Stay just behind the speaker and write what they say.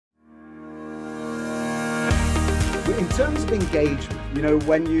in terms of engagement, you know,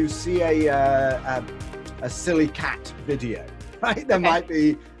 when you see a silly cat video, right? There might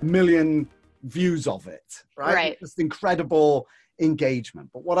be a million views of it, right? Right. Just incredible engagement.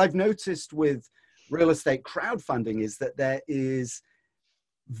 But what I've noticed with real estate crowdfunding is that there is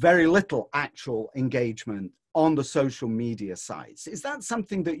very little actual engagement on the social media sites. Is that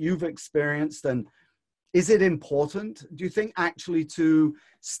something that you've experienced, and is it important, do you think, actually to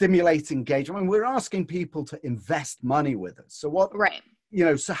stimulate engagement? I mean, we're asking people to invest money with us. So what, you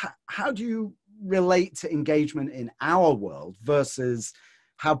know, so how do you relate to engagement in our world versus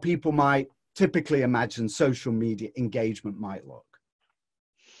how people might typically imagine social media engagement might look?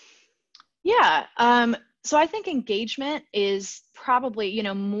 Yeah. So I think engagement is probably, you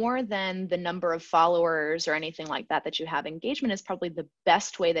know, more than the number of followers or anything like that that you have. Engagement is probably the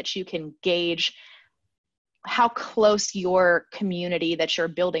best way that you can gauge how close your community that you're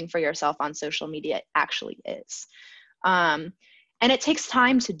building for yourself on social media actually is. And it takes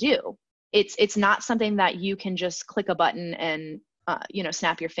time to do. It's not something that you can just click a button and, you know,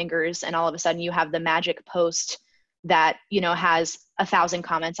 snap your fingers and all of a sudden you have the magic post that, you know, has 1,000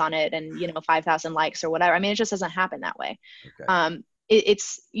 comments on it and, you know, 5,000 likes or whatever. I mean, it just doesn't happen that way.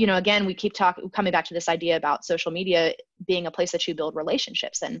 It's, you know, again, we keep coming back to this idea about social media being a place that you build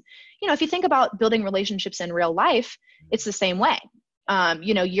relationships. And, you know, if you think about building relationships in real life, it's the same way.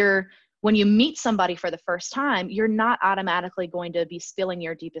 You know, when you meet somebody for the first time, you're not automatically going to be spilling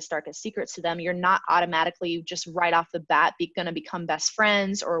your deepest, darkest secrets to them. You're not automatically just right off the bat going to become best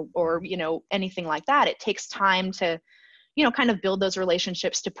friends or, you know, anything like that. It takes time to, you know, kind of build those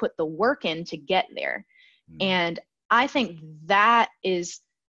relationships, to put the work in to get there. And I think that is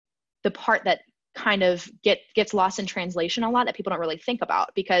the part that kind of gets lost in translation a lot, that people don't really think about,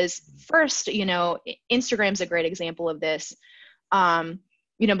 because first, you know, Instagram's a great example of this.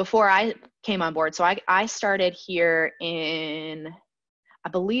 You know, before I came on board, so I started here in, I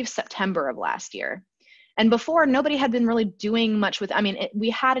believe, September of last year. And before, nobody had been really doing much with, I mean,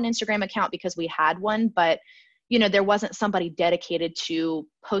 we had an Instagram account because we had one, but, you know, there wasn't somebody dedicated to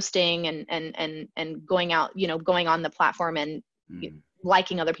posting and going out, you know, going on the platform and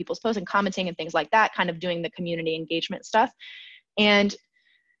liking other people's posts and commenting and things like that, kind of doing the community engagement stuff. And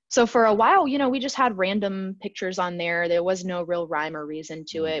so for a while, you know, we just had random pictures on there. There was no real rhyme or reason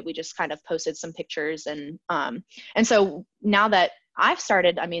to it. We just kind of posted some pictures. And so now that I've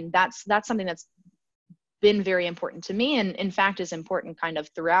started, I mean, that's something that's been very important to me, and in fact is important kind of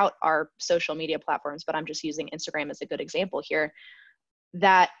throughout our social media platforms, but I'm just using Instagram as a good example here,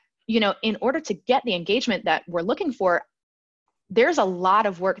 that, you know, in order to get the engagement that we're looking for, there's a lot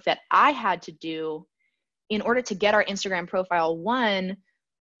of work that I had to do in order to get our Instagram profile, one,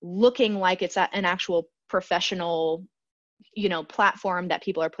 looking like it's an actual professional, you know, platform that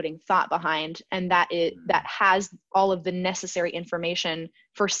people are putting thought behind, and that has all of the necessary information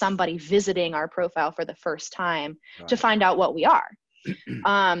for somebody visiting our profile for the first time to find out what we are.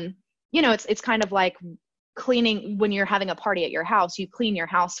 You know, it's kind of like cleaning, when you're having a party at your house, you clean your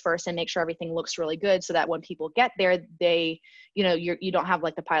house first and make sure everything looks really good so that when people get there, they, you know, you don't have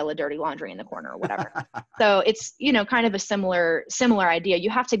like the pile of dirty laundry in the corner or whatever. So it's, you know, kind of a similar idea. You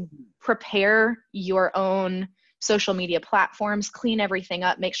have to prepare your own social media platforms, clean everything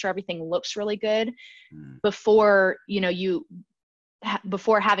up, make sure everything looks really good before, you know,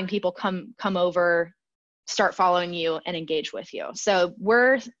 before having people come over, start following you and engage with you. So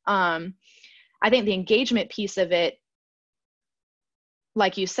I think the engagement piece of it,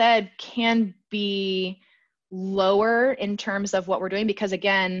 like you said, can be lower in terms of what we're doing, because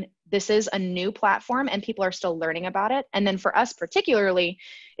again, this is a new platform and people are still learning about it. And then for us particularly,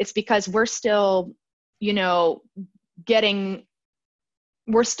 it's because we're still, you know, getting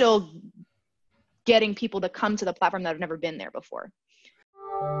people to come to the platform that have never been there before.